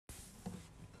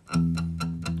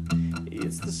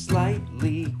It's the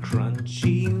Slightly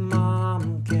Crunchy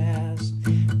Momcast.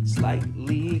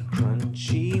 Slightly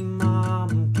Crunchy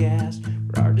Momcast,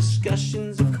 where our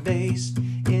discussions are based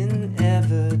in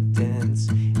evidence,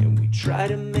 and we try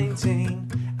to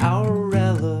maintain our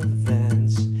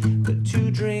relevance. Put 2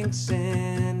 drinks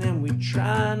in, and we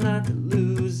try not to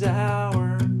lose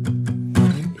our.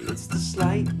 It's the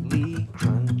Slightly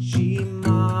Crunchy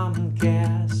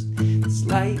Momcast.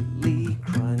 Slightly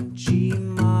Crunchy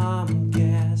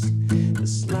Momcast. The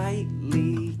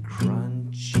Slightly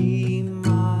Crunchy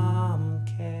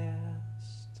Momcast.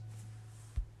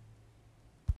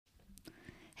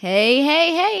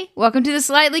 Hey. Welcome to the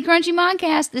Slightly Crunchy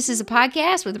Momcast. This is a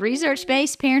podcast with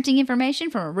research-based parenting information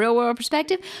from a real-world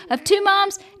perspective of 2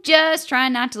 moms just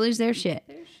trying not to lose their shit.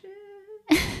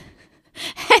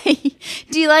 Hey,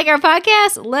 do you like our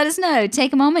podcast? Let us know.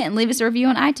 Take a moment and leave us a review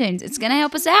on iTunes. It's going to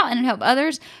help us out and it'll help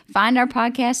others find our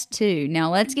podcast too. Now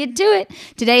let's get to it.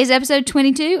 Today is episode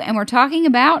 22 and we're talking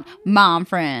about mom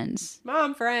friends.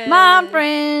 Mom friends. Mom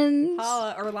friends.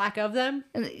 Or lack of them.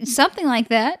 Something like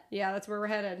that. Yeah, that's where we're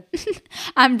headed.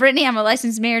 I'm Brittany. I'm a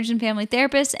licensed marriage and family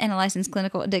therapist and a licensed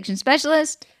clinical addiction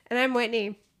specialist. And I'm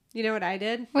Whitney. You know what I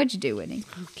did? What'd you do, Whitney?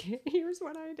 Okay, here's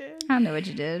what I did. I know what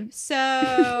you did.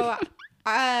 So,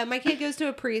 my kid goes to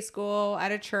a preschool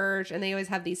at a church, and they always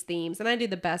have these themes. And I do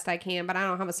the best I can, but I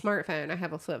don't have a smartphone. I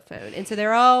have a flip phone. And so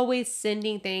they're always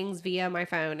sending things via my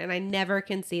phone, and I never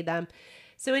can see them.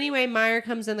 So anyway, Meyer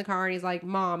comes in the car, and he's like,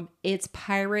 Mom, it's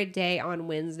Pirate Day on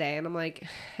Wednesday. And I'm like,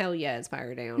 hell yeah, it's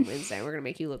Pirate Day on Wednesday. We're going to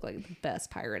make you look like the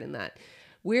best pirate in that.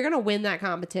 We're going to win that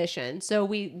competition. So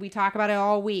we talk about it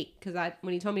all week because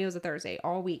when he told me it was a Thursday,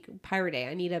 all week, Pirate Day,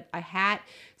 I need a hat.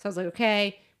 So I was like,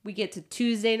 okay. We get to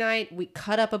Tuesday night. We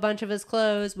cut up a bunch of his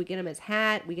clothes. We get him his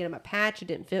hat. We get him a patch. It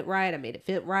didn't fit right. I made it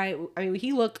fit right. I mean,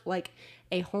 he looked like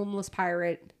a homeless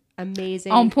pirate.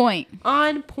 Amazing. On point.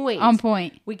 On point. On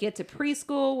point. We get to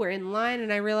preschool. We're in line.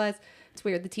 And I realize it's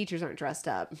weird. The teachers aren't dressed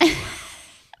up.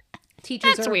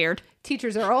 That's weird.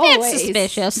 Teachers are always That's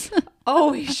suspicious.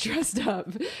 always dressed up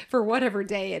for whatever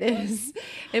day it is.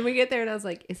 And we get there and I was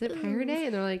like, is it Pirate Day?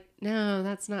 And they're like, no,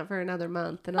 that's not for another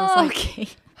month. And I was Okay.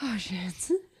 like, oh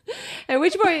shit. At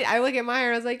which point I look at Meyer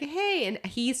and I was like, hey, and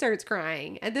he starts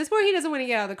crying. At this point, he doesn't want to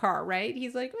get out of the car, right?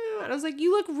 He's like, oh. And I was like,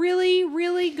 you look really,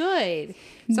 really good.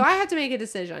 So I have to make a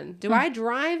decision. Do I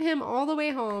drive him all the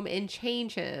way home and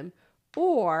change him?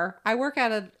 Or I work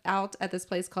out at this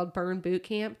place called Burn Boot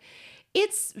Camp.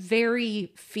 It's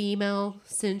very female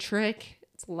centric.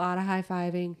 It's a lot of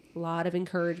high-fiving, a lot of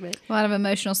encouragement. A lot of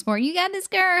emotional support. You got this,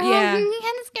 girl. Yeah. You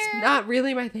got this, girl. It's not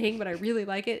really my thing, but I really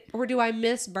like it. Or do I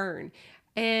miss Burn?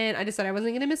 And I decided I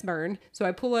wasn't going to miss Burn. So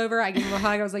I pull over. I give him a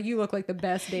hug. I was like, you look like the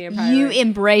best damn pirate. You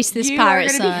embrace this You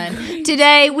pirate, are gonna be son. great.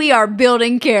 Today, we are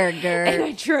building character. And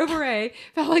I drove away.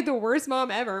 Felt like the worst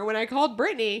mom ever when I called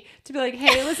Brittany to be like,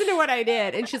 hey, listen to what I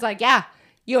did. And she's like, yeah.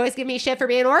 You always give me shit for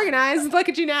being organized. Look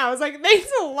at you now. I was like,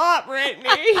 thanks a lot, Brittany.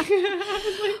 Whitney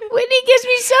gives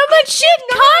me so much shit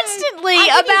constantly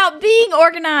about being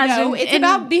organized. No, it's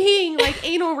about being like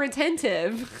anal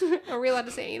retentive. Are we allowed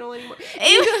to say anal anymore?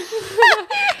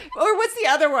 Or what's the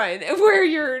other one where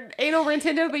you're anal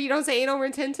retentive, but you don't say anal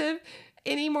retentive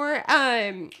anymore?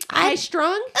 High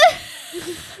strung.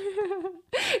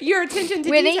 Your attention to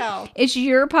Whitney, detail. it's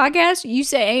your podcast. You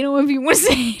say anal if you want to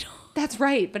say anal. That's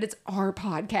right, but it's our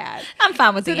podcast. I'm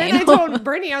fine with So the then anal. I told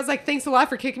Brittany, I was like, thanks a lot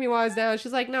for kicking me while I was down.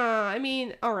 She's like, nah, I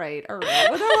mean, all right. Well,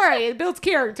 don't worry. It builds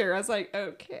character. I was like,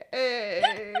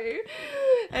 okay.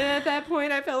 And at that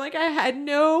point, I felt like I had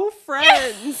no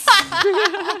friends.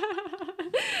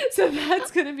 So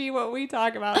that's going to be what we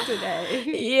talk about today.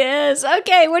 Yes.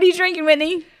 Okay. What are you drinking,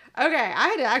 Whitney? Okay, I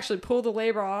had to actually pull the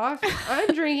label off. I'm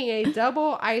drinking a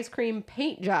double ice cream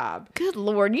paint job. Good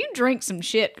Lord. You drink some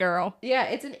shit, girl. Yeah,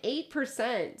 it's an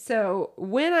 8%. So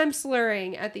when I'm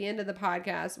slurring at the end of the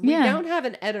podcast, we Yeah. don't have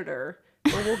an editor.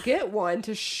 But we'll get one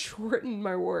to shorten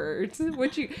my words.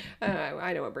 Which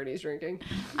I know what Brittany's drinking.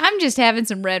 I'm just having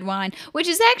some red wine, which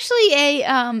is actually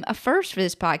a first for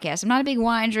this podcast. I'm not a big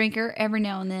wine drinker. Every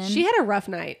now and then, She had a rough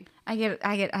night,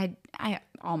 I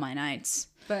all my nights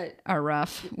but are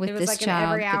rough with it was this like child. an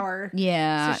every hour.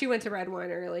 Yeah. So she went to red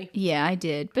wine early. Yeah, I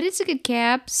did. But it's a good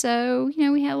cap. So,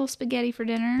 we had a little spaghetti for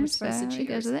dinner. We're supposed to it goes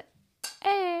cheers. with it.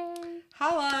 Hey.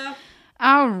 Holla.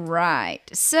 All right.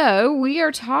 So we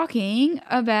are talking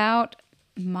about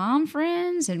mom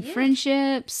friends and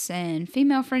friendships and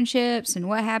female friendships and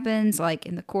what happens like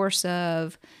in the course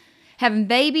of having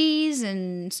babies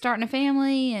and starting a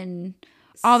family and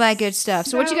all that good stuff.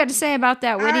 So what you got to say about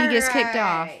that? What do you just kicked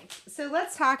off? So So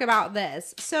let's talk about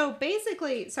this. So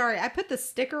basically, sorry, I put the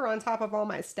sticker on top of all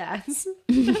my stats.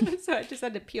 So I just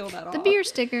had to peel that off. The beer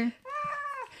sticker.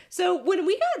 So when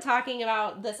we got talking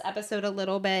about this episode a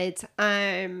little bit,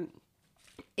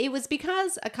 it was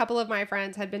because a couple of my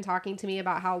friends had been talking to me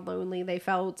about how lonely they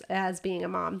felt as being a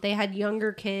mom. They had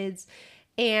younger kids.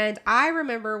 And I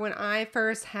remember when I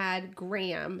first had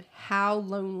Graham, how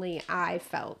lonely I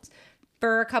felt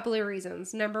for a couple of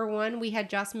reasons. Number one, we had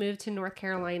just moved to North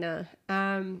Carolina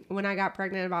when I got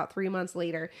pregnant about 3 months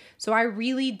later. So I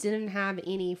really didn't have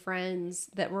any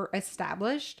friends that were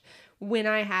established when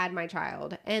I had my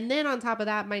child. And then on top of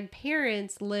that, my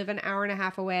parents live an hour and a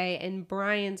half away, and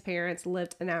Brian's parents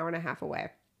lived an hour and a half away.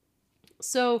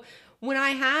 So when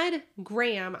I had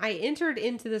Graham, I entered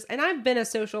into this, and I've been a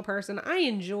social person. I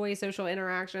enjoy social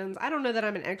interactions. I don't know that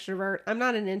I'm an extrovert. I'm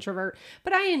not an introvert,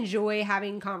 but I enjoy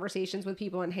having conversations with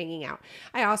people and hanging out.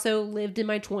 I also lived in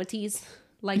my 20s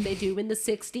like they do in the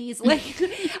 60s.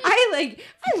 I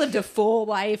lived a full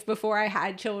life before I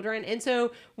had children. And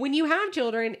so when you have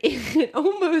children, it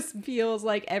almost feels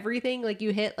like everything, like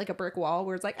you hit like a brick wall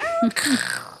where it's like,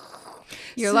 oh.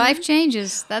 Your life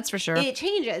changes, that's for sure. It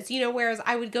changes, whereas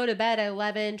I would go to bed at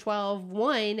 11, 12,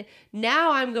 1.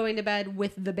 Now I'm going to bed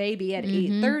with the baby at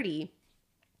 8:30.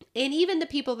 And even the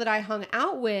people that I hung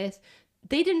out with,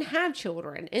 they didn't have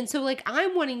children. And so like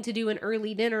I'm wanting to do an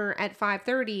early dinner at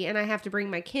 5:30 and I have to bring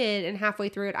my kid, and halfway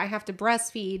through it I have to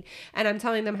breastfeed, and I'm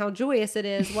telling them how joyous it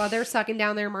is while they're sucking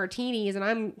down their martinis, and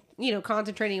I'm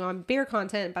concentrating on beer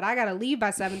content, but I got to leave by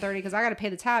 7:30 because I got to pay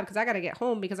the tab, because I got to get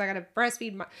home, because I got to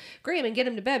breastfeed my Graham and get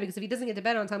him to bed, because if he doesn't get to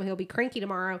bed on time, he'll be cranky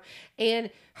tomorrow.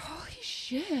 And holy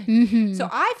shit. So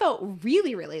I felt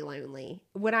really, really lonely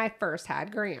when I first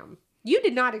had Graham. You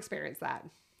did not experience that.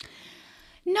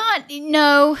 Not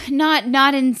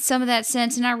in some of that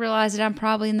sense, and I realize that I'm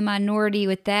probably in the minority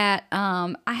with that.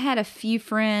 I had a few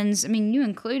friends, I mean, you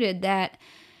included, that,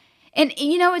 and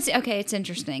it's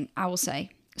interesting, I will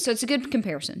say. So it's a good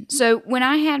comparison. So when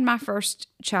I had my first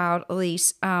child,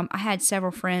 Elise, I had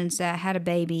several friends that had a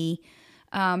baby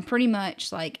pretty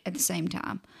much like at the same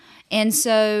time. And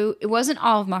so it wasn't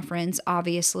all of my friends,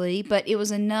 obviously, but it was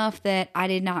enough that I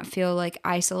did not feel like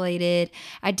isolated.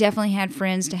 I definitely had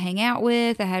friends to hang out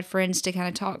with. I had friends to kind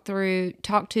of talk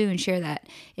to and share that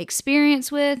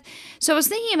experience with. So I was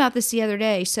thinking about this the other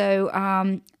day. So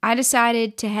I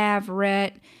decided to have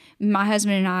Rhett, my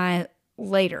husband and I,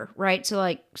 later, right? So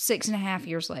like 6.5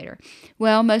 years later.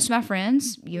 Well, most of my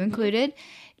friends, you included,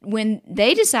 when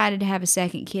they decided to have a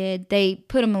second kid, they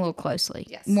put them a little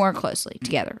more closely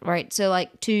together, right? So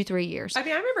like 2-3 years. I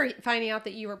mean, I remember finding out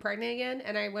that you were pregnant again,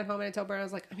 and I went home and I told Brian, I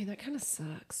was like, I mean, that kind of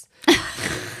sucks.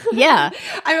 Yeah.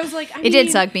 I was like, it did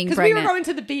suck being pregnant. We were going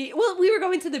to the beach. Well, we were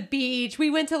going to the beach.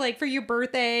 We went to like, for your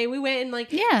birthday, we went and like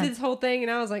did this whole thing, and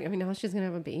I was like, I mean, now she's going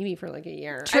to have a baby for like a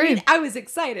year. True. I mean, I was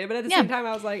excited, but at the same time,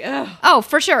 I was like, ugh. Oh,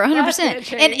 for sure,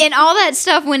 100%. And all that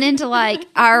stuff went into like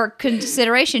our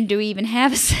consideration, do we even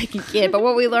have a second kid? But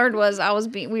what we learned was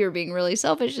we were being really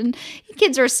selfish, and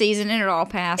kids are a season and it all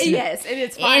passed. Yes, and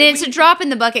it's fine. And it's a drop in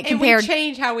the bucket compared. And we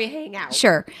change how we hang out.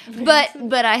 Sure, but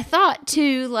I thought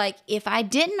too, like if I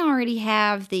didn't already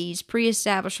have these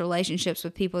pre-established relationships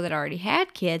with people that already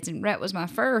had kids, and Rhett was my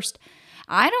first,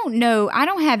 I don't know. I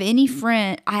don't have any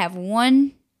friend. I have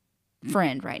one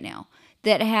friend right now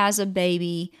that has a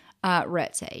baby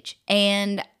Rhett's age,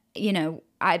 and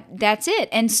that's it.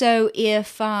 And so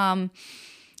if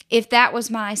that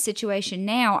was my situation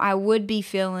now, I would be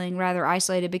feeling rather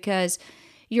isolated, because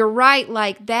you're right,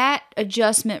 like that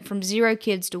adjustment from 0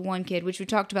 kids to 1 kid, which we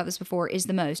talked about this before, is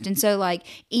the most. And so like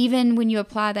even when you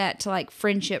apply that to like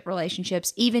friendship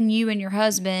relationships, even you and your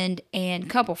husband and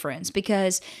couple friends,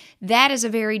 because that is a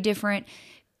very different.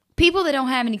 People that don't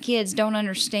have any kids don't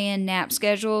understand nap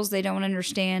schedules. They don't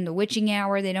understand the witching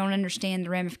hour. They don't understand the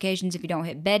ramifications if you don't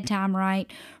hit bedtime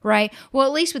right? Well,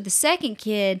 at least with the second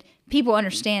kid, people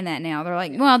understand that now. They're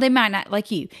like, well, they might not, like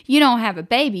you don't have a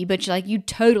baby, but you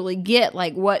totally get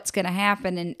like what's going to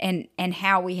happen and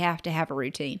how we have to have a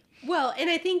routine. Well, and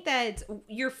I think that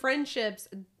your friendships,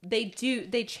 they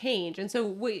change. And so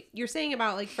what you're saying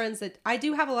about like friends that I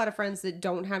do have a lot of friends that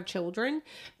don't have children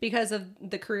because of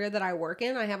the career that I work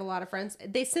in. I have a lot of friends.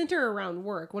 They center around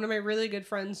work. One of my really good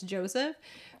friends, Joseph,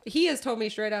 he has told me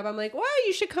straight up, I'm like, well,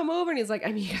 you should come over. And he's like,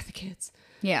 I mean, you got the kids.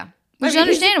 Yeah. Which is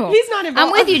understandable. He's not involved.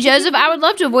 I'm with you, Joseph. I would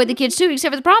love to avoid the kids too,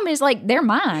 except for the problem is like they're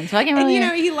mine. So I can't really.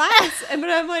 And he laughs. But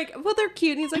I'm like, well, they're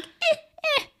cute. And he's like,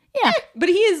 Yeah. But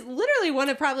he is literally one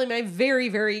of probably my very,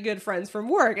 very good friends from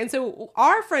work. And so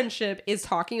our friendship is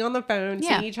talking on the phone,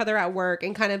 Yeah. seeing each other at work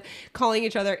and kind of calling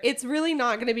each other. It's really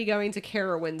not going to be going to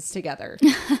Carowinds together.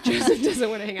 Joseph doesn't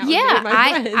want to hang out with me Yeah, and my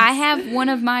friends. I have one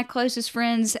of my closest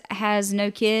friends has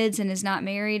no kids and is not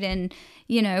married, and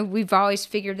you know, we've always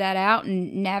figured that out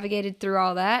and navigated through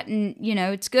all that, and you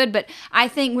know, it's good. But I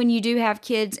think when you do have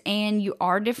kids and you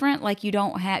are different, like you're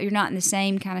not in the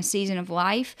same kind of season of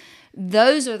life,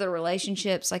 those are the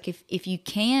relationships. Like if you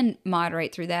can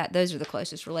moderate through that, those are the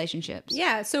closest relationships.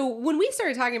 Yeah. So when we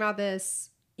started talking about this,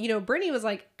 you know, Brittany was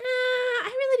like, I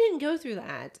really didn't go through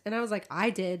that. And I was like, I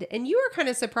did. And you were kind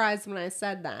of surprised when I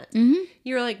said that. Mm-hmm.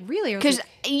 You were like, really? Because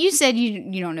like, you said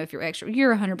you don't know if you're extrovert.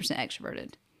 You're 100%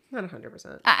 extroverted. not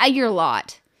 100%. You're a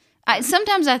lot.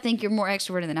 Sometimes I think you're more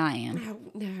extroverted than I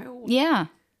am. No. Yeah.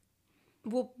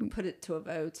 We'll put it to a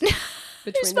vote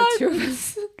between Who's the two of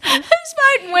us. Who's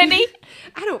voting, Wendy?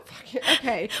 I don't fucking...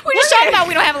 Okay. We're just talking about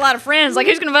we don't have a lot of friends. Like,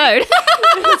 who's going to vote?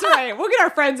 That's right. We'll get our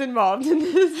friends involved in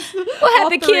this. We'll have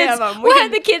the kids. We'll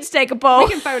have the kids take a poll. We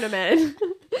can phone them in.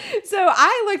 So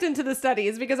I looked into the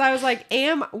studies because I was like,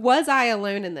 was I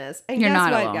alone in this? And You're guess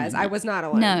not what, alone. guys? I was not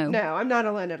alone. No. No, I'm not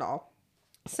alone at all.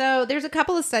 So there's a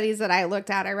couple of studies that I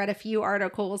looked at. I read a few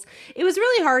articles. It was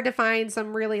really hard to find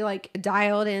some really like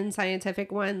dialed in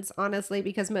scientific ones, honestly,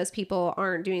 because most people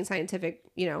aren't doing scientific,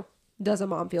 you know, does a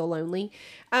mom feel lonely?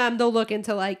 They'll look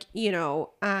into like, you know,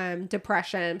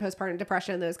 depression, postpartum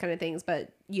depression, those kind of things.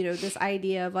 But, you know, this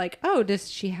idea of like, oh, does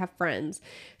she have friends?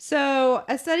 So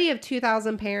a study of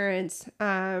 2,000 parents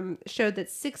showed that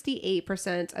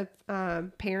 68%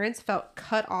 of parents felt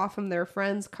cut off from their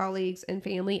friends, colleagues, and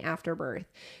family after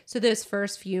birth. So those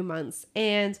first few months.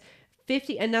 And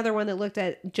another one that looked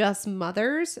at just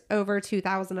mothers, over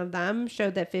 2,000 of them,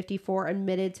 showed that 54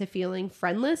 admitted to feeling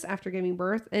friendless after giving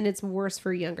birth, and it's worse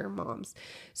for younger moms.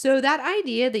 So that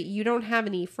idea that you don't have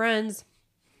any friends,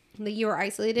 that you are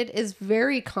isolated, is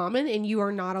very common, and you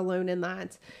are not alone in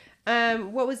that.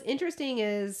 What was interesting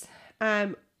is,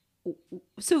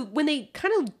 so when they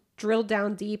kind of drilled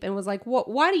down deep and was like,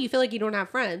 why do you feel like you don't have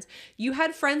friends? You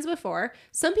had friends before.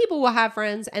 Some people will have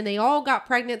friends and they all got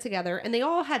pregnant together and they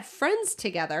all had friends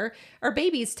together or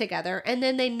babies together, and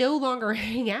then they no longer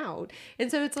hang out. And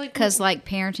so it's like, because like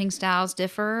parenting styles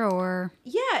differ, or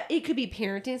yeah, it could be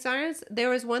parenting styles. There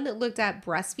was one that looked at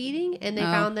breastfeeding, and they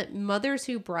found that mothers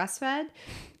who breastfed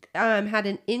had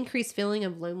an increased feeling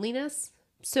of loneliness.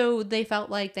 So they felt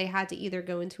like they had to either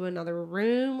go into another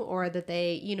room, or that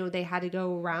they, you know, they had to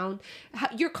go around.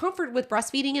 Your comfort with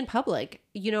breastfeeding in public.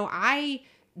 You know, I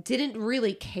didn't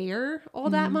really care all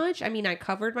that much. I mean, I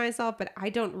covered myself, but I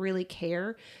don't really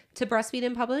care to breastfeed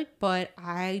in public. But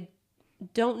I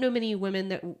don't know many women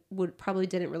that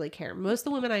didn't really care. Most of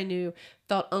the women I knew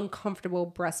felt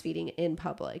uncomfortable breastfeeding in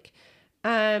public.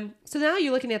 So now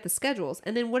you're looking at the schedules.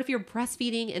 And then what if you're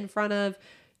breastfeeding in front of,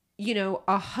 you know,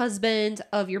 a husband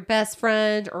of your best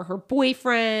friend or her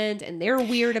boyfriend, and they're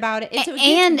weird about it. And so it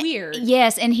gets weird.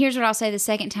 Yes, and here's what I'll say the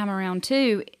second time around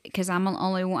too, because I'm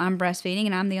breastfeeding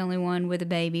and I'm the only one with a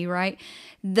baby, right?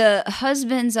 The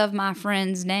husbands of my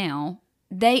friends now,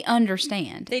 they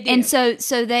understand. They do. And so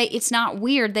it's not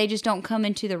weird. They just don't come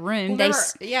into the room. Well,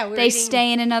 they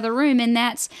stay in another room, and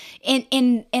that's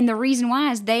and the reason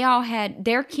why is they all had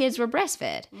their kids were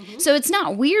breastfed. Mm-hmm. So it's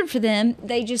not weird for them.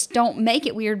 They just don't make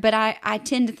it weird. But I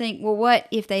tend to think, well, what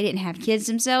if they didn't have kids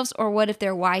themselves, or what if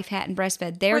their wife hadn't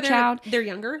breastfed their child? They're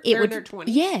younger. They're in their 20s.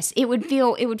 Yes, it would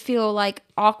feel like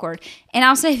awkward. And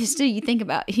I'll say this too. You think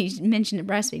about, you mentioned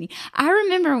the breastfeeding. I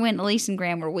remember when Elise and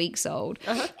Graham were weeks old,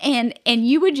 and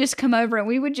you would just come over, and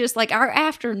we would just, like, our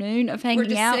afternoon of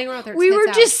hanging out, we were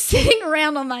just sitting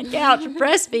around on my couch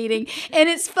breastfeeding. And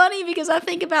it's funny because I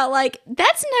think about, like,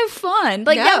 that's no fun.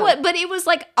 Like, but it was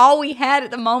like all we had at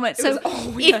the moment. So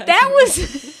if that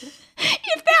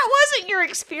wasn't your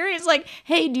experience, like,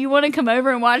 hey, do you want to come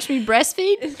over and watch me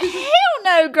breastfeed? Hell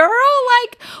no, girl.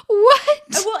 Like,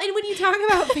 what? Well, and when you talk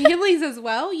about families as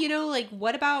well, you know, like,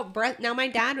 what about now my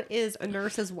dad is a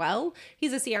nurse as well.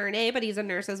 He's a CRNA, but he's a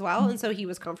nurse as well. And so he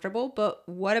was comfortable. But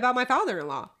what about my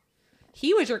father-in-law?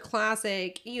 He was your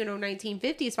classic, you know,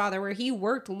 1950s father, where he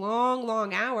worked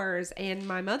long hours, and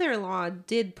my mother-in-law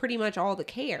did pretty much all the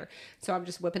care. So I'm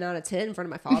just whipping out a tit in front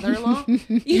of my father-in-law.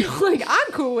 You know, like,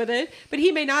 I'm cool with it, but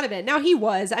he may not have been. Now he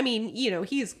was. I mean, you know,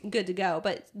 he's good to go,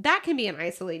 but that can be an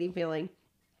isolating feeling.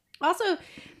 Also,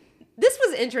 this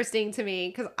was interesting to me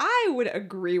because I would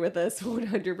agree with this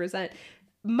 100%.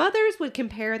 Mothers would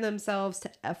compare themselves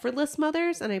to effortless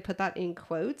mothers, and I put that in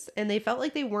quotes, and they felt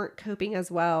like they weren't coping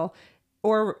as well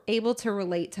or able to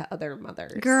relate to other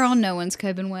mothers. Girl, no one's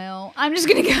coping well. I'm just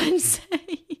going to go and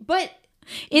say. But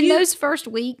in those first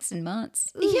weeks and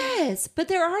months. Ooh. Yes, but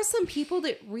there are some people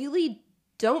that really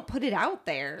don't put it out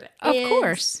there. Of And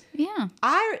course. Yeah.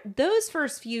 those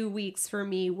first few weeks for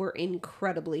me were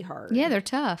incredibly hard. Yeah, they're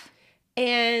tough.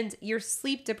 And you're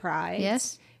sleep deprived.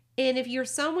 Yes. And if you're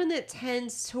someone that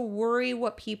tends to worry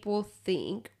what people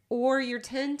think, or you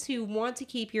tend to want to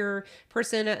keep your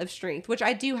persona of strength, which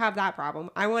I do have that problem.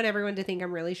 I want everyone to think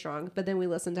I'm really strong, but then we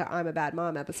listened to I'm a Bad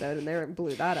Mom episode and they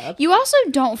blew that up. You also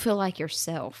don't feel like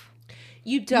yourself.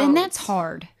 You don't. And that's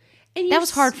hard. And That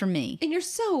was hard for me. And you're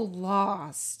so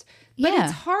lost. But Yeah.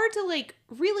 it's hard to like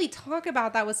really talk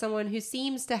about that with someone who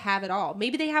seems to have it all.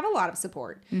 Maybe they have a lot of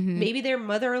support. Mm-hmm. Maybe their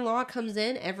mother-in-law comes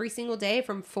in every single day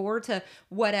from 4 to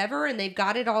whatever and they've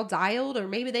got it all dialed, or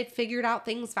maybe they've figured out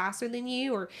things faster than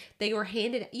you, or they were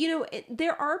handed,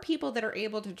 there are people that are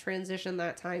able to transition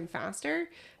that time faster,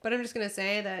 but I'm just going to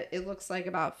say that it looks like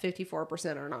about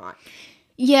 54% are not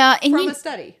Yeah. And from a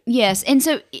study. yes. And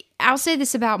so I'll say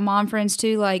this about mom friends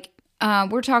too. Like,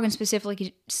 we're talking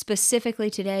specifically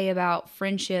today about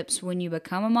friendships when you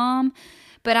become a mom.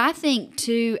 But I think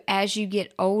too, as you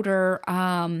get older,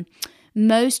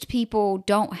 most people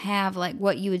don't have like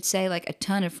what you would say like a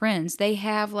ton of friends. They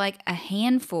have like a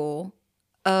handful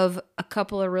of a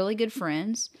couple of really good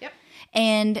friends. Yep.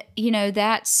 And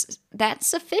that's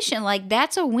sufficient. Like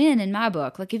that's a win in my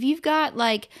book. Like if you've got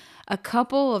like a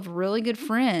couple of really good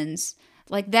friends,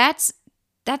 like that's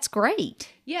great.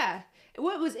 Yeah.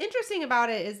 What was interesting about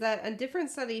it is that a different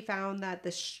study found that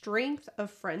the strength of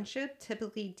friendship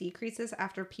typically decreases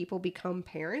after people become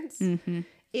parents. Mm-hmm.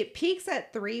 It peaks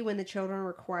at 3 when the children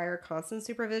require constant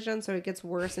supervision, so it gets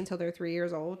worse until they're 3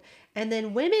 years old. And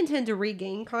then women tend to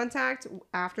regain contact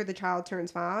after the child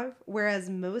turns 5, whereas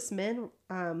most men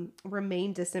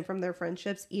remain distant from their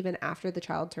friendships even after the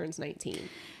child turns 19.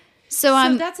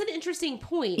 So that's an interesting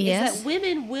point. Yes. Is that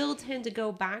women will tend to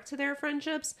go back to their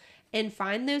friendships and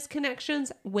find those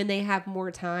connections when they have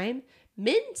more time.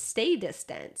 Men stay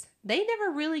distant. They never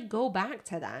really go back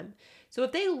to them. So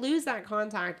if they lose that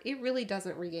contact, it really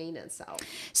doesn't regain itself.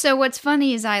 So what's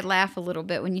funny is I laugh a little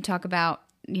bit when you talk about,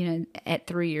 at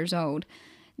 3 years old.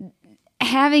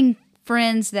 Having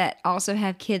friends that also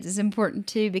have kids is important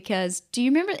too, because do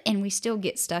you remember, and we still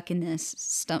get stuck in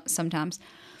this sometimes,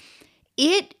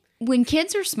 when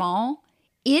kids are small,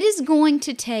 it is going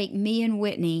to take me and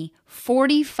Whitney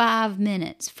 45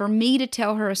 minutes for me to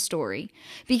tell her a story,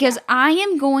 because I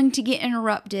am going to get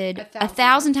interrupted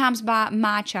 1,000 times by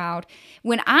my child.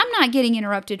 When I'm not getting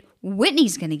interrupted,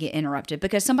 Whitney's going to get interrupted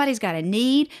because somebody's got a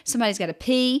need, somebody's got to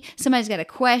pee, somebody's got a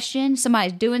question,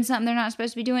 somebody's doing something they're not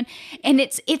supposed to be doing. And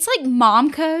it's like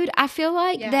mom code, I feel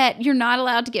like, that you're not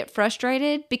allowed to get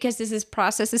frustrated because this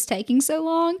process is taking so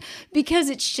long, because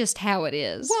it's just how it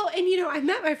is. Well, and I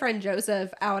met my friend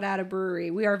Joseph out at a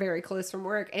brewery. We are very close from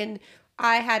work, and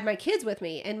I had my kids with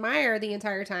me and Meyer the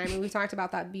entire time, and we talked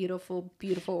about that beautiful,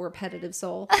 beautiful, repetitive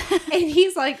soul. And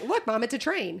he's like, "Look, Mom, it's a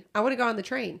train. I want to go on the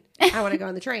train. I want to go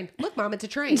on the train. Look, Mom, it's a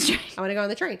train. I want to go on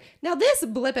the train." Now this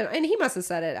blipping, and he must have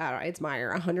said it, I don't know, it's Meyer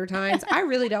 100 times. I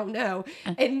really don't know.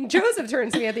 And Joseph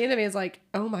turns to me at the end of it and is like,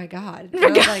 "Oh my God." And I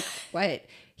was like, "What?"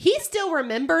 He still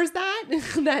remembers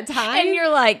that time. And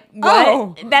you're like, what?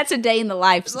 Oh. That's a day in the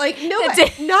life. Like,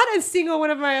 not a single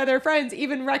one of my other friends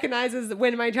even recognizes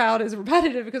when my child is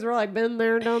repetitive, because we're like, been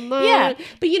there, done that. Yeah.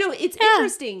 But, it's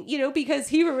interesting, because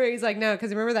he's like, no,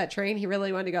 because remember that train? He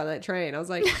really wanted to go on that train. I was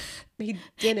like, he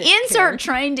didn't Insert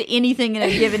train to anything in a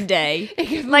given day.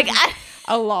 Like,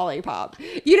 a lollipop, but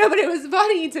it was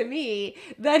funny to me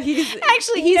that he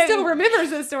still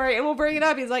remembers this story and we'll bring it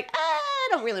up. He's like, I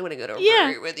don't really want to go to a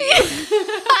brewery with you.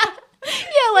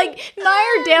 Yeah, like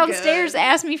Meyer downstairs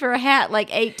asked me for a hat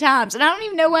like 8 times, and I don't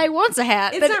even know why he wants a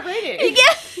hat. It's not raining.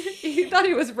 He thought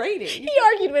it was raining. He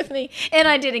argued with me, and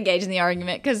I did engage in the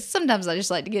argument because sometimes I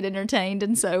just like to get entertained,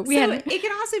 and so it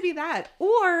can also be that,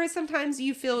 or sometimes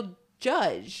you feel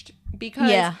judged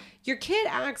because your kid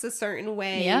acts a certain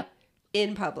way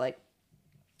in public.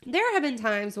 There have been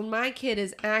times when my kid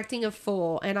is acting a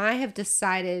fool and I have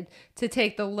decided to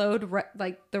take the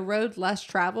road less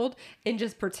traveled and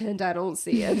just pretend I don't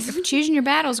see it. Choosing your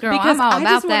battles, girl. Because I'm all about that.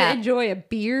 I just want to enjoy a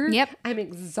beer. Yep. I'm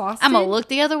exhausted. I'm going to look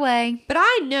the other way. But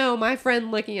I know my friend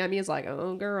looking at me is like,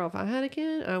 "Oh, girl, if I had a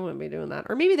kid, I wouldn't be doing that."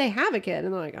 Or maybe they have a kid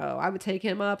and they're like, "Oh, I would take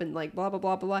him up," and like blah, blah,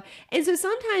 blah, blah. And so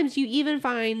sometimes you even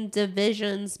find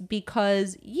divisions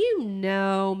because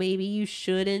maybe you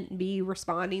shouldn't be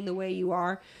responding the way you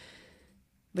are.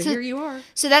 But here you are.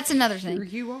 So that's another Here thing.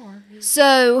 you are.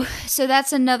 So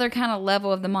that's another kind of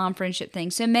level of the mom friendship thing.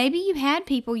 So maybe you had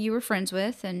people you were friends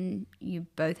with and you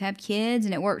both have kids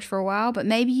and it worked for a while, but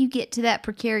maybe you get to that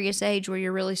precarious age where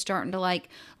you're really starting to like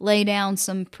lay down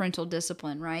some parental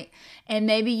discipline, right? And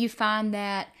maybe you find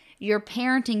that your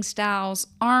parenting styles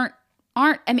aren't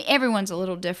I mean everyone's a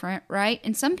little different, right?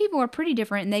 And some people are pretty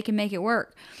different and they can make it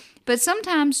work. But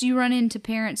sometimes you run into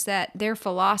parents that their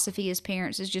philosophy as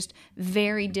parents is just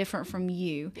very different from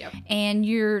you. Yep. And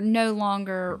you're no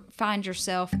longer find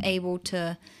yourself able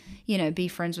to, be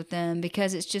friends with them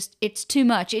because it's too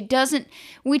much. It doesn't,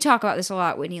 we talk about this a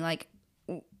lot, Whitney, like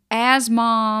as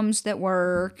moms that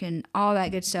work and all that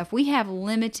good stuff, we have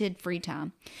limited free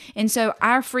time. And so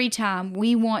our free time,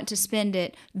 we want to spend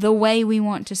it the way we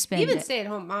want to spend Even it.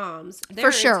 stay-at-home moms,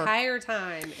 their sure. entire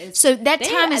time is So that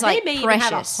time is like they may precious.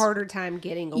 even have a harder time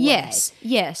getting away.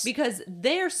 Yes. Because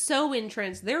they're so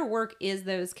entrenched. Their work is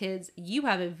those kids. You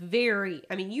have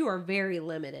you are very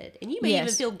limited. And you may even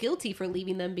Yes. feel guilty for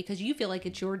leaving them because you feel like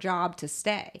it's your job to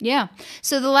stay. Yeah.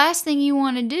 So the last thing you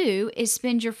want to do is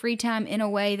spend your free time in a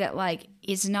way that like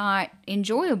is not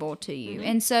enjoyable to you. Mm-hmm.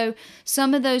 And so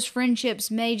some of those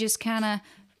friendships may just kind of,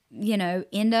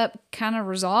 end up kind of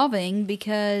resolving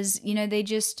because, they're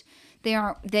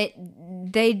not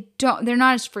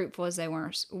as fruitful as they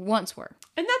once were.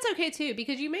 And that's okay too,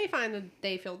 because you may find that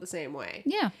they feel the same way.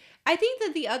 Yeah. I think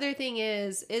that the other thing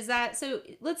is that, so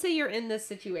let's say you're in this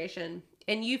situation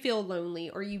and you feel lonely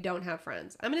or you don't have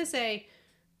friends. I'm going to say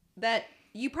that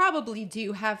you probably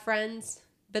do have friends,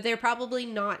 but they're probably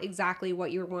not exactly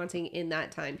what you're wanting in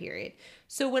that time period.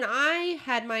 So when I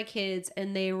had my kids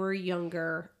and they were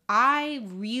younger, I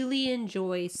really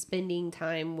enjoy spending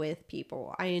time with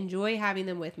people. I enjoy having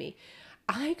them with me.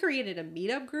 I created a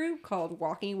meetup group called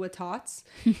Walking with Tots.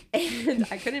 And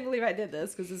I couldn't believe I did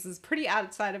this because this is pretty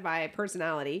outside of my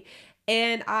personality.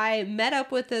 And I met up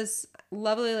with this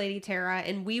lovely lady, Tara,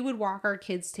 and we would walk our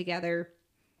kids together.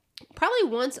 Probably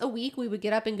once a week, we would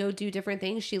get up and go do different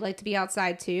things. She liked to be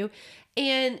outside too.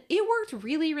 And it worked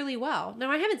really, really well. Now,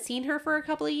 I haven't seen her for a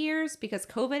couple of years because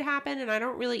COVID happened and I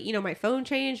don't really, my phone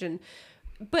changed.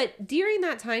 But during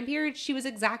that time period, she was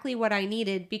exactly what I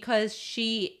needed because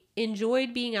she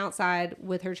enjoyed being outside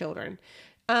with her children.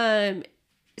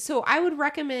 So I would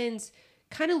recommend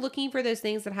kind of looking for those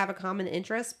things that have a common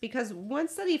interest, because one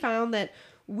study found that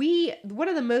one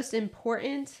of the most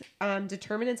important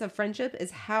determinants of friendship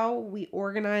is how we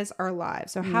organize our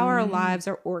lives. So how our lives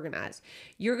are organized.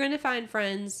 You're going to find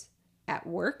friends at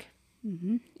work.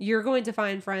 Mm-hmm. You're going to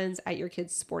find friends at your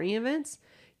kids' sporting events.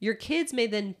 Your kids may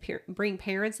then bring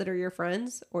parents that are your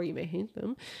friends, or you may hate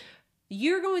them.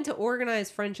 You're going to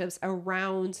organize friendships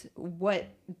around what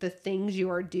the things you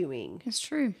are doing. That's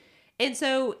true. And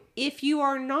so if you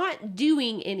are not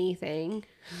doing anything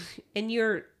and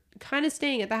you're kind of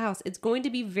staying at the house, it's going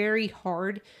to be very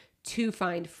hard to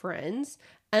find friends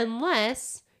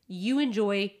unless you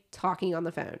enjoy talking on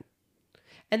the phone.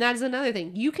 And that is another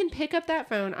thing. You can pick up that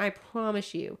phone. I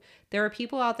promise you, there are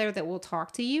people out there that will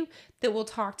talk to you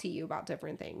about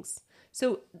different things.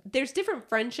 So there's different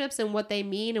friendships, and what they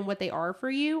mean and what they are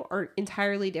for you are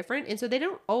entirely different. And so they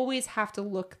don't always have to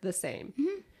look the same.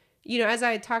 Mm-hmm. As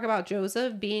I talk about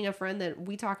Joseph being a friend that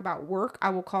we talk about work, I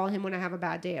will call him when I have a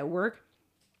bad day at work.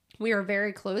 We are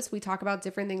very close. We talk about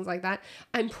different things like that.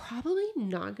 I'm probably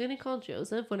not going to call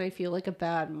Joseph when I feel like a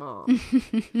bad mom.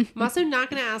 I'm also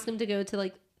not going to ask him to go to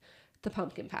like the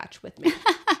pumpkin patch with me.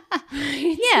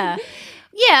 Yeah.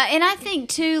 Yeah. And I think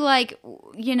too, like,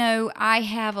 I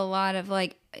have a lot of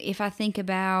like, if I think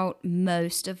about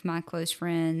most of my close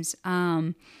friends,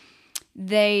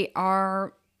 they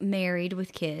are married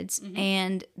with kids, mm-hmm.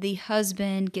 and the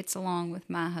husband gets along with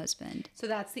my husband. So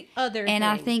that's the other thing. And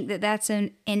I think that's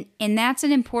an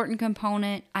important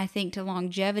component, I think, to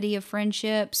longevity of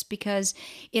friendships, because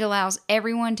it allows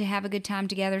everyone to have a good time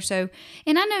together. So,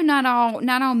 and I know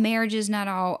not all marriages, not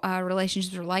all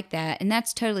relationships are like that, and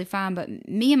that's totally fine. But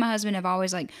me and my husband have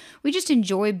always we just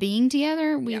enjoy being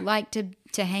together. We like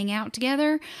to hang out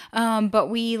together, but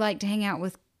we like to hang out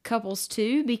with couples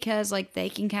too, because they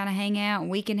can kind of hang out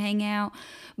and we can hang out,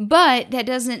 but that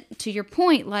doesn't, to your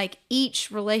point,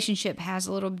 each relationship has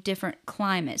a little different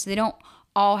climate, so they don't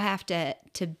all have to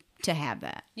have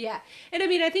that. Yeah. And I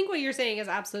mean, I think what you're saying is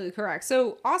absolutely correct.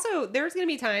 So also there's going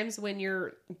to be times when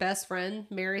your best friend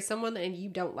marries someone and you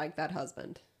don't like that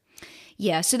husband.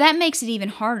 Yeah, so that makes it even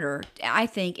harder. I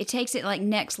think it takes it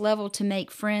next level to make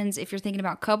friends if you're thinking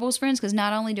about couples friends, because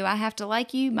not only do I have to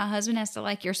like you, my husband has to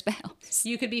like your spouse.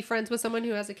 You could be friends with someone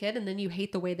who has a kid and then you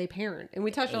hate the way they parent. And we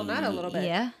touched on that a little bit.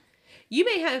 Yeah. You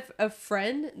may have a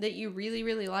friend that you really,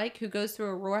 really like who goes through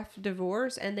a rough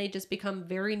divorce and they just become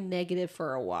very negative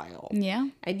for a while. Yeah.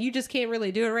 And you just can't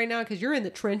really do it right now because you're in the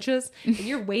trenches and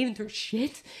you're wading through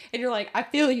shit. And you're like, I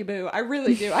feel you, boo. I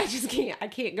really do. I just can't. I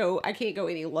can't go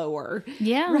any lower.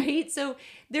 Yeah. Right. So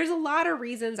there's a lot of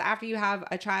reasons after you have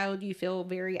a child, you feel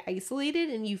very isolated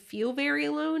and you feel very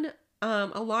alone.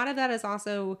 A lot of that is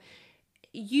also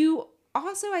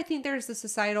I think there's the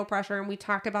societal pressure, and we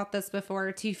talked about this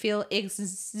before, to feel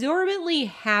exorbitantly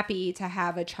happy to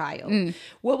have a child.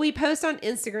 What we post on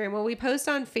Instagram, what we post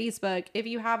on Facebook, if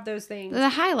you have those things, The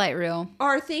highlight reel.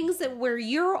 are things that where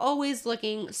you're always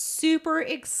looking super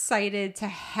excited to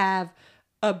have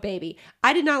a baby.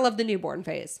 I did not love the newborn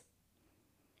phase.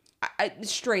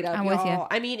 Straight up, I'm y'all. with you.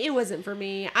 I mean, it wasn't for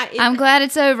me. I'm glad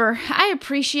it's over. I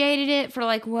appreciated it for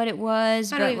like what it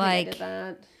was, I don't but even like think I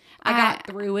did that. I got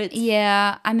through it.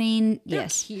 Yeah, I mean, They're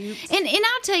yes. cute. And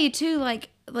I'll tell you too, like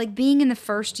being in the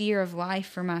first year of life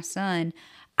for my son,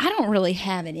 I don't really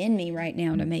have it in me right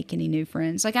now to make any new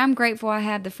friends. Like, I'm grateful I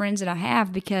have the friends that I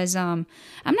have because I'm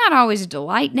not always a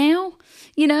delight now,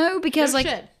 because No like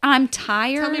shit. I'm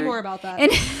tired. Tell me more about that. And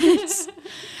it's,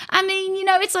 I mean,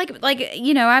 it's like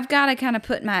I've got to kind of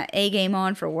put my A game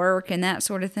on for work and that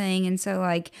sort of thing. And so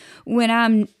like when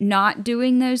I'm not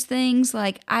doing those things,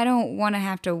 like I don't want to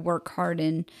have to work hard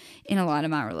in a lot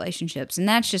of my relationships. And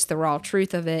that's just the raw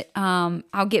truth of it.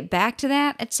 I'll get back to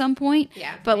that at some point.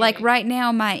 Yeah, But like maybe. right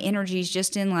now my energy is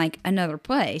just in like another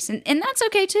place. And that's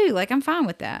okay too. Like I'm fine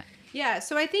with that. Yeah,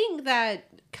 so I think that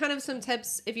kind of some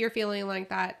tips if you're feeling like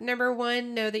that. Number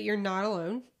 1, know that you're not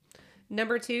alone.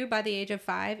 Number 2, by the age of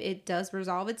 5, it does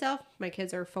resolve itself. My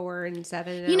kids are 4 and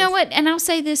 7. You know what? And I'll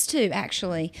say this too,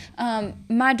 actually.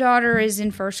 My daughter is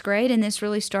in first grade, and this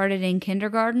really started in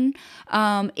kindergarten.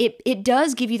 It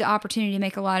does give you the opportunity to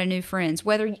make a lot of new friends,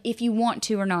 whether if you want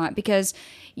to or not, because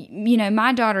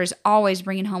my daughter is always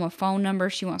bringing home a phone number.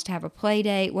 She wants to have a play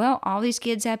date. Well, all these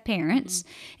kids have parents.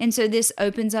 And so this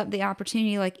opens up the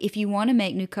opportunity, like if you want to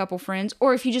make new couple friends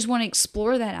or if you just want to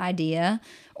explore that idea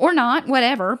or not,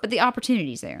 whatever, but the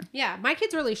opportunity's there. Yeah, my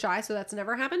kid's really shy, so that's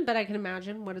never happened, but I can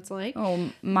imagine what it's like. Oh,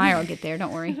 Maya will get there.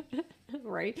 Don't worry.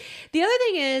 Right. The other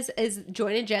thing is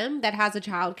join a gym that has a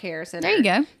child care center. There you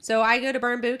go. So I go to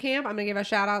Burn Boot Camp. I'm going to give a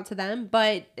shout out to them,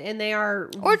 and they are...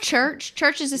 Or church.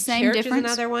 Church is the same Church difference.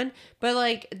 is another one, but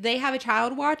like they have a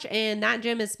child watch, and that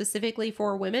gym is specifically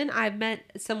for women. I've met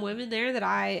some women there that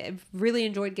I really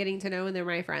enjoyed getting to know, and they're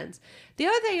my friends. The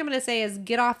other thing I'm going to say is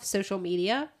get off social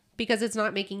media because it's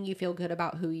not making you feel good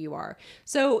about who you are.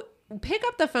 So pick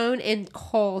up the phone and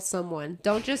call someone.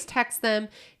 Don't just text them.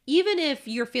 Even if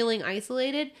you're feeling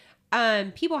isolated,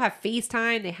 people have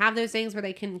FaceTime. They have those things where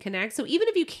they can connect. So even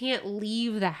if you can't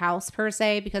leave the house per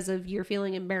se because of you're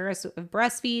feeling embarrassed of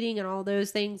breastfeeding and all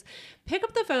those things, pick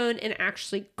up the phone and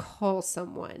actually call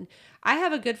someone. I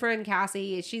have a good friend,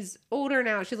 Cassie. She's older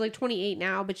now. She's like 28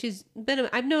 now, but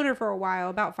I've known her for a while,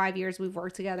 about 5 years. We've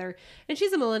worked together, and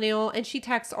she's a millennial, and she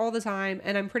texts all the time,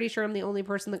 and I'm pretty sure I'm the only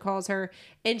person that calls her,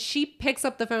 and she picks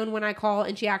up the phone when I call,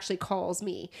 and she actually calls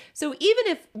me. So even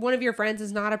if one of your friends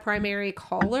is not a primary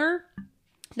caller,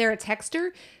 they're a texter,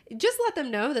 just let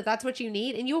them know that that's what you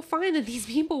need, and you'll find that these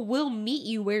people will meet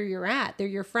you where you're at. They're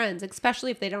your friends, especially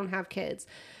if they don't have kids.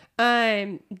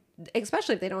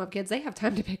 Especially if they don't have kids, they have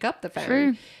time to pick up the phone.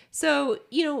 True. So,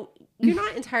 you're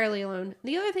not entirely alone.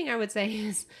 The other thing I would say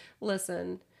is,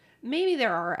 listen, maybe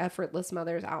there are effortless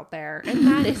mothers out there, and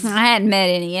that is I hadn't met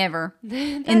any ever.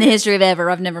 In the history of ever,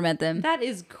 I've never met them. that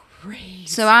is great.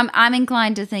 So I'm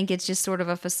inclined to think it's just sort of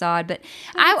a facade, but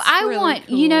I really want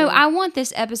cool. I want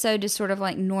this episode to sort of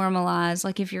like normalize,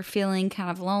 like if you're feeling kind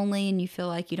of lonely and you feel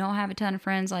like you don't have a ton of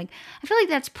friends, like I feel like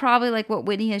that's probably like what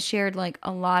Whitney has shared, like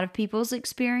a lot of people's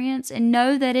experience, and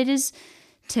know that it is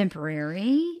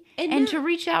temporary and to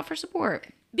reach out for support.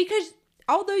 Because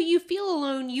although you feel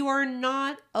alone, you are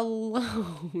not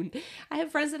alone. I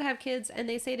have friends that have kids, and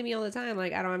they say to me all the time,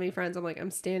 like, I don't have any friends. I'm like,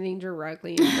 I'm standing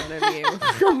directly in front of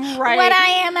you. Right. What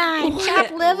am I?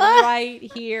 Chopped liver?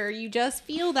 Right here. You just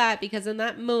feel that because in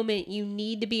that moment, you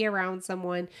need to be around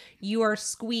someone. You are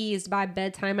squeezed by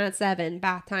bedtime at 7,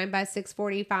 bath time by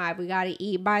 6:45. We got to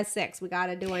eat by 6. We got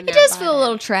to do a nap. It does by feel a then.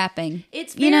 little trapping.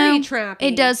 It's very trapping.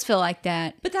 It does feel like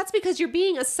that. But that's because you're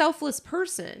being a selfless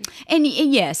person. And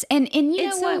yes, and you know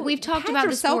And what? so We've talked pat about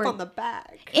this yourself before. on the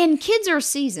back. And kids are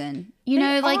seasoned, They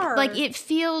are. like it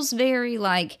feels very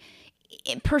like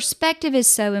perspective is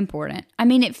so important. I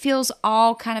mean, it feels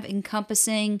all kind of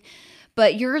encompassing,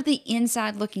 but you're the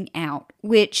inside looking out,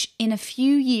 which in a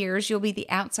few years you'll be the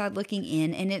outside looking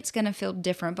in, and it's going to feel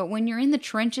different. But when you're in the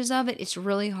trenches of it, it's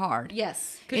really hard.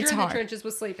 Yes, because It's you're in hard. the trenches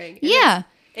with sleeping. And Yeah.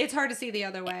 It's hard to see the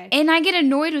other way. And I get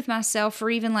annoyed with myself for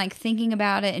even like thinking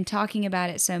about it and talking about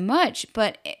it so much.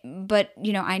 But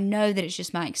you know, I know that it's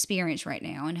just my experience right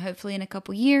now. And hopefully in a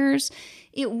couple years,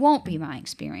 it won't be my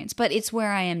experience. But it's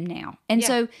where I am now. And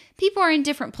so people are in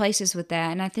different places with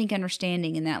that. And I think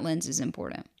understanding in that lens is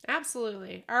important.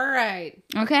 Absolutely. All right.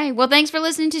 Okay. Well, thanks for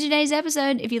listening to today's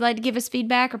episode. If you'd like to give us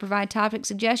feedback or provide topic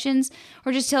suggestions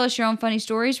or just tell us your own funny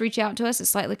stories, reach out to us at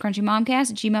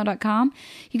slightlycrunchymomcast@gmail.com.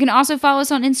 You can also follow us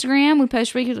on Instagram. We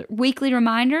post weekly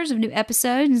reminders of new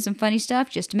episodes and some funny stuff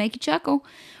just to make you chuckle.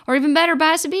 Or even better,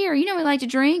 buy us a beer. You know we like to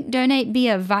drink. Donate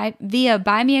via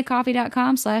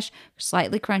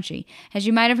buymeacoffee.com/slightlycrunchy. As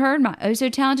you might have heard, my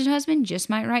oh-so-talented husband just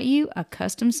might write you a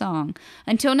custom song.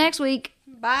 Until next week.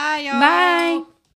 Bye, y'all. Bye.